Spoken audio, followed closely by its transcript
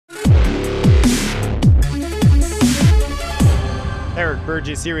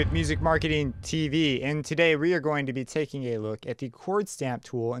Burgess here with Music Marketing TV, and today we are going to be taking a look at the Chord Stamp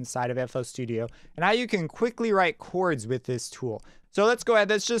tool inside of FL Studio and how you can quickly write chords with this tool. So let's go ahead,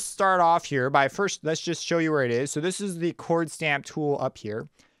 let's just start off here by let's just show you where it is. So this is the Chord Stamp tool up here,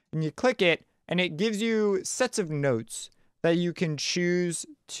 and you click it and it gives you sets of notes that you can choose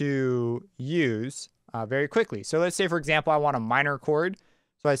to use very quickly. So let's say, for example, I want a minor chord.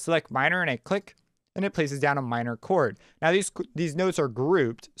 So I select minor and I click, and it places down a minor chord. Now these notes are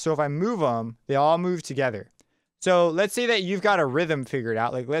grouped, so if I move them, they all move together. So let's say that you've got a rhythm figured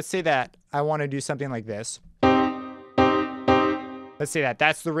out. Like let's say that I want to do something like this. Let's say that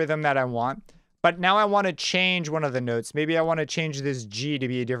that's the rhythm that I want. But now I want to change one of the notes. Maybe I want to change this G to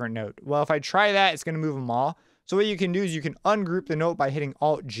be a different note. Well, if I try that, it's going to move them all. So what you can do is you can ungroup the note by hitting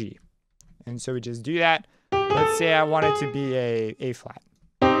Alt G. And so we just do that. Let's say I want it to be A flat.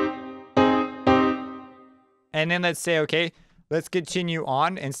 And then let's say, okay, let's continue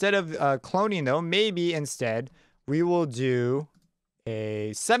on. Instead of cloning though, maybe instead we will do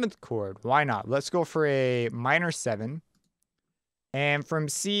a 7th chord. Why not? Let's go for a minor 7. And from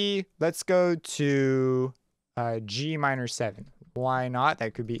C, let's go to G minor 7. Why not?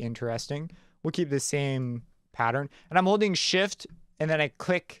 That could be interesting. We'll keep the same pattern. And I'm holding Shift and then I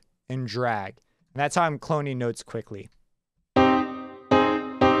click and drag. And that's how I'm cloning notes quickly.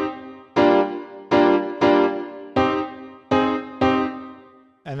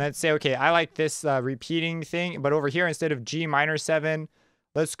 And let's say, okay, I like this repeating thing, but over here, instead of G minor 7,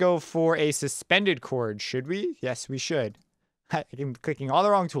 let's go for a suspended chord. Should we? Yes, we should. I'm clicking all the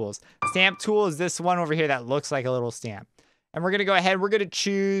wrong tools. Stamp tool is this one over here that looks like a little stamp. And we're going to go ahead. We're going to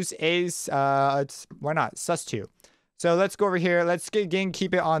choose a, why not? Sus2. So let's go over here. Let's again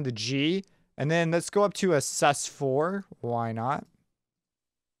keep it on the G. And then let's go up to a Sus4. Why not?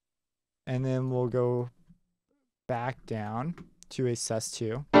 And then we'll go back down to a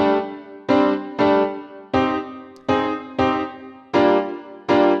Sus2.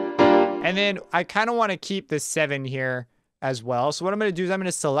 And then I kind of want to keep the 7 here as well. So what I'm going to do is I'm going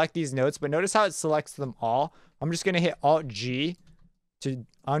to select these notes, but notice how it selects them all. I'm just going to hit Alt G to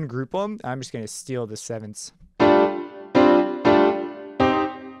ungroup them. I'm just going to steal the 7s.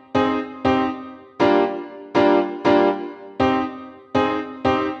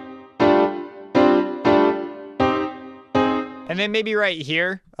 And then maybe right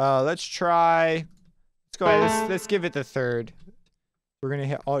here, let's go ahead, let's give it the 3rd. We're gonna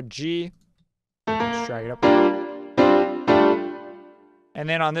hit Alt G, let's drag it up. And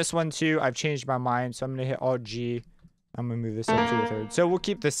then on this one too, I've changed my mind, so I'm gonna hit Alt G. I'm gonna move this up to the 3rd. So we'll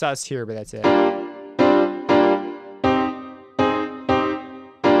keep the sus here, but that's it.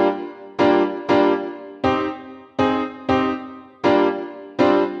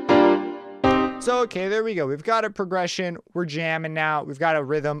 So, okay, there we go. We've got a progression. We're jamming now. We've got a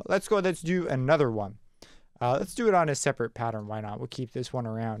rhythm. Let's go. Let's do another one. Let's do it on a separate pattern. Why not? We'll keep this one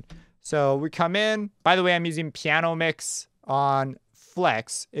around. So we come in. By the way, I'm using Piano Mix on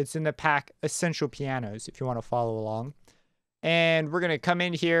Flex. It's in the pack Essential Pianos if you want to follow along. And we're going to come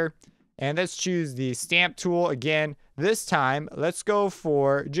in here and let's choose the Stamp tool again. This time, let's go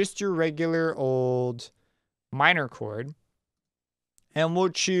for just your regular old minor chord. And we'll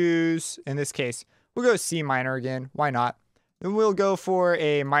choose, in this case, we'll go C minor again. Why not? Then we'll go for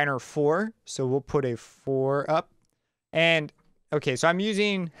a minor 4. So we'll put a 4 up. And okay, so I'm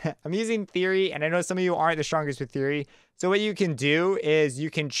using theory, and I know some of you aren't the strongest with theory. So what you can do is you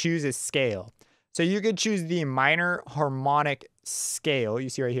can choose a scale. So you could choose the minor harmonic scale. You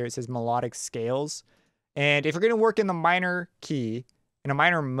see right here, it says melodic scales. And if you're going to work in the minor key, in a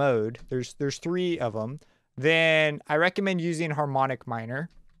minor mode, there's 3 of them. Then I recommend using harmonic minor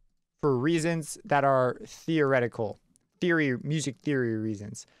for reasons that are theoretical, music theory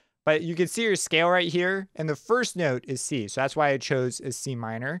reasons. But you can see your scale right here, and the first note is C, so that's why I chose a C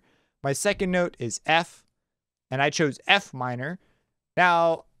minor. My second note is F, and I chose F minor.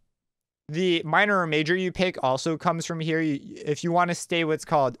 Now, the minor or major you pick also comes from here. If you want to stay what's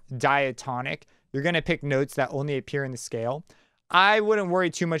called diatonic, you're going to pick notes that only appear in the scale. I wouldn't worry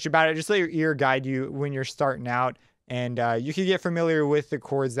too much about it. Just let your ear guide you when you're starting out. And you can get familiar with the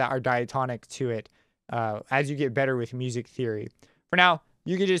chords that are diatonic to it as you get better with music theory. For now,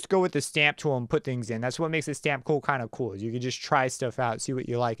 you can just go with the stamp tool and put things in. That's what makes the stamp tool kind of cool. You can just try stuff out, see what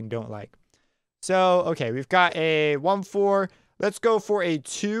you like and don't like. So, okay, we've got a 1-4. Let's go for a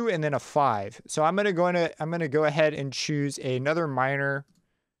 2 and then a 5. So I'm gonna go ahead and choose another minor.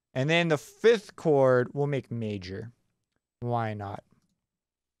 And then the 5th chord we'll make major. Why not?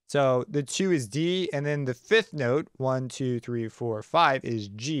 So the 2 is D, and then the 5th note, 1, 2, 3, 4, 5, is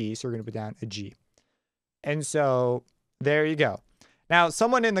G. So we're going to put down a G. And so there you go. Now,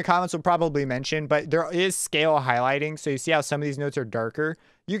 someone in the comments will probably mention, but there is scale highlighting. So you see how some of these notes are darker.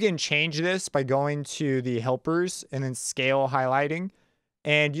 You can change this by going to the helpers and then scale highlighting.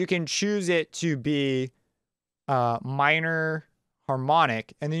 And you can choose it to be minor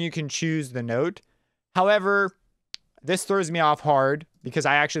harmonic, and then you can choose the note. However, this throws me off hard because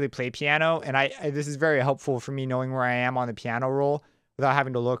I actually play piano, and this is very helpful for me knowing where I am on the piano roll without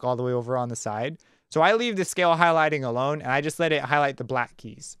having to look all the way over on the side. So I leave the scale highlighting alone, and I just let it highlight the black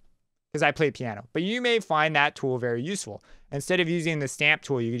keys because I play piano. But you may find that tool very useful. Instead of using the stamp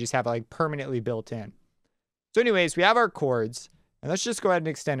tool, you can just have it like permanently built in. So anyways, we have our chords, and let's just go ahead and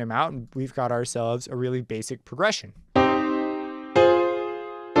extend them out, and we've got ourselves a really basic progression.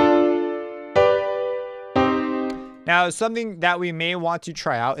 Now, something that we may want to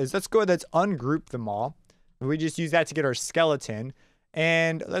try out is let's ungroup them all. We just use that to get our skeleton.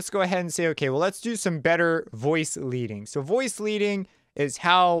 And let's go ahead and say, okay, well, let's do some better voice leading. So voice leading is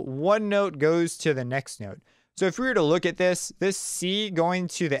how one note goes to the next note. So if we were to look at this C going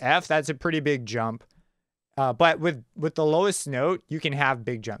to the F, that's a pretty big jump. But with the lowest note, you can have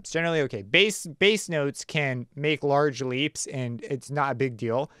big jumps. Generally, okay, bass notes can make large leaps, and it's not a big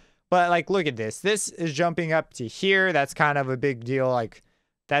deal. But like, look at this. This is jumping up to here. That's kind of a big deal. Like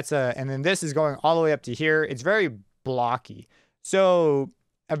and then this is going all the way up to here. It's very blocky. So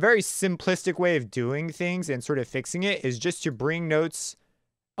a very simplistic way of doing things and sort of fixing it is just to bring notes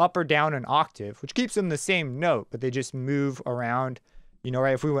up or down an octave, which keeps them the same note, but they just move around, you know,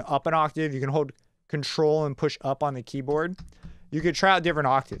 right? If we went up an octave, you can hold Control and push up on the keyboard. You could try out different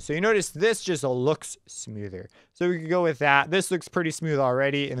octaves. So you notice this just looks smoother. So we could go with that. This looks pretty smooth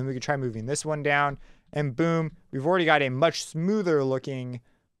already. And then we could try moving this one down, and boom, we've already got a much smoother looking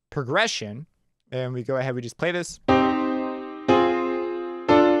progression. And we go ahead, we just play this.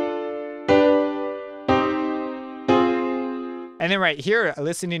 And then right here,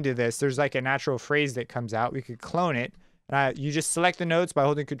 listening to this, there's like a natural phrase that comes out. We could clone it. You just select the notes by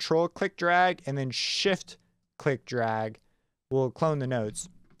holding Control, click, drag, and then Shift, click, drag will clone the notes.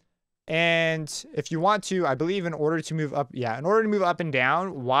 And if you want to, I believe in order to move up and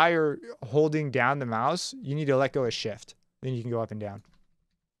down while you're holding down the mouse, you need to let go of Shift. Then you can go up and down.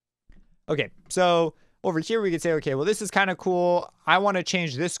 Okay, so over here we could say, okay, well, this is kind of cool. I want to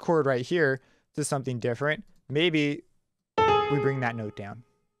change this chord right here to something different. Maybe we bring that note down.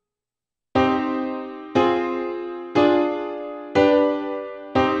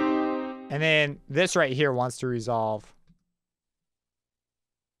 And then this right here wants to resolve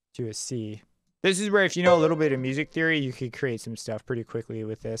to a C. This is where if you know a little bit of music theory, you could create some stuff pretty quickly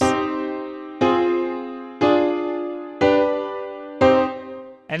with this.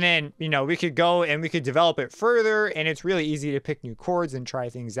 And then, you know, we could go and we could develop it further, and it's really easy to pick new chords and try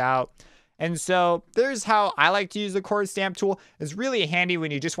things out. And so there's how I like to use the chord stamp tool. It's really handy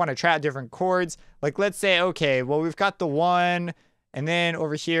when you just want to try out different chords. Like, let's say, okay, well, we've got the 1, and then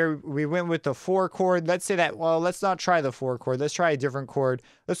over here we went with the 4 chord. Let's say that, well, let's not try the 4 chord. Let's try a different chord.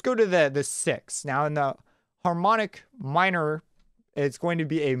 Let's go to the 6. Now in the harmonic minor, it's going to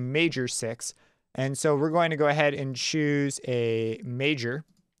be a major 6. And so we're going to go ahead and choose a major,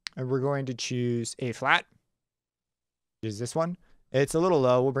 and we're going to choose A flat, which is this one. It's a little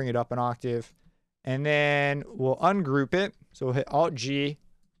low. We'll bring it up an octave. And then we'll ungroup it. So we'll hit Alt-G.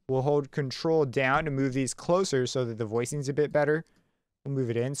 We'll hold Control down to move these closer so that the voicing's a bit better. We'll move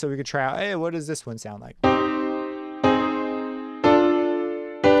it in so we could try out, hey, what does this one sound like?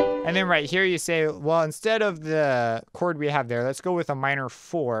 And then right here you say, well, instead of the chord we have there, let's go with a minor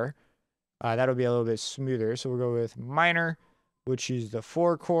 4. That'll be a little bit smoother. So we'll go with minor. We'll choose the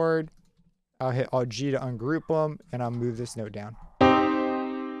 4 chord. I'll hit Alt-G to ungroup them, and I'll move this note down.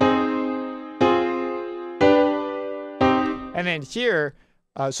 And then here,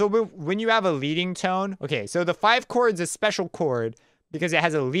 so when you have a leading tone, okay, so the 5 chord is a special chord because it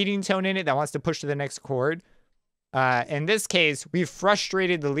has a leading tone in it that wants to push to the next chord. In this case, we've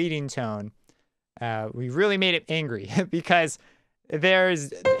frustrated the leading tone. We really made it angry because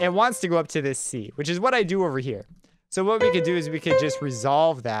it wants to go up to this C, which is what I do over here. So what we could do is we could just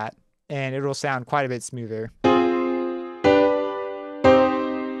resolve that, and it'll sound quite a bit smoother.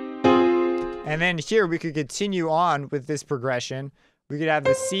 And then here we could continue on with this progression. We could have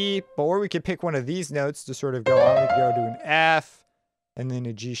the C, or we could pick one of these notes to sort of go on. We could go to an F, and then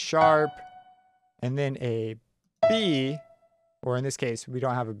a G sharp, and then a B, or in this case, we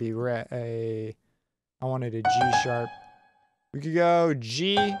don't have a B. We're at I wanted a G sharp. We could go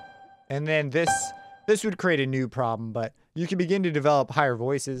G, and then this would create a new problem, but you can begin to develop higher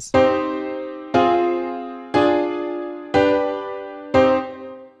voices.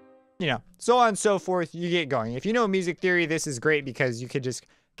 you know, so on and so forth. You get going. If you know music theory, this is great because you could just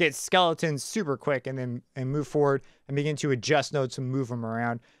get skeletons super quick and move forward and begin to adjust notes and move them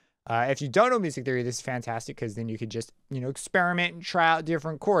around. If you don't know music theory, this is fantastic because then you could just, you know, experiment and try out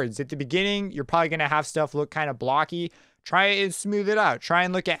different chords. At the beginning, you're probably going to have stuff look kind of blocky. Try it and smooth it out. Try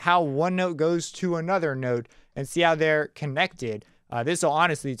and look at how one note goes to another note and see how they're connected. This will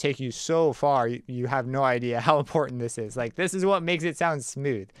honestly take you so far. You have no idea how important this is. Like, this is what makes it sound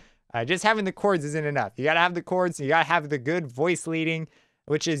smooth. Just having the chords isn't enough. You got to have the chords. You got to have the good voice leading,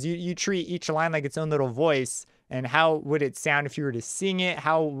 which is you treat each line like its own little voice. And how would it sound if you were to sing it?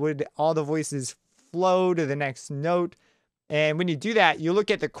 How would all the voices flow to the next note? And when you do that, you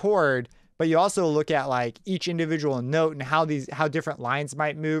look at the chord, but you also look at like each individual note and how different lines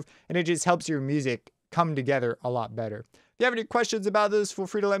might move. And it just helps your music come together a lot better. If you have any questions about this, feel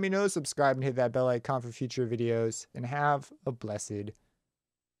free to let me know. Subscribe and hit that bell icon for future videos. And have a blessed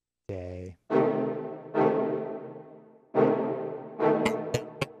day.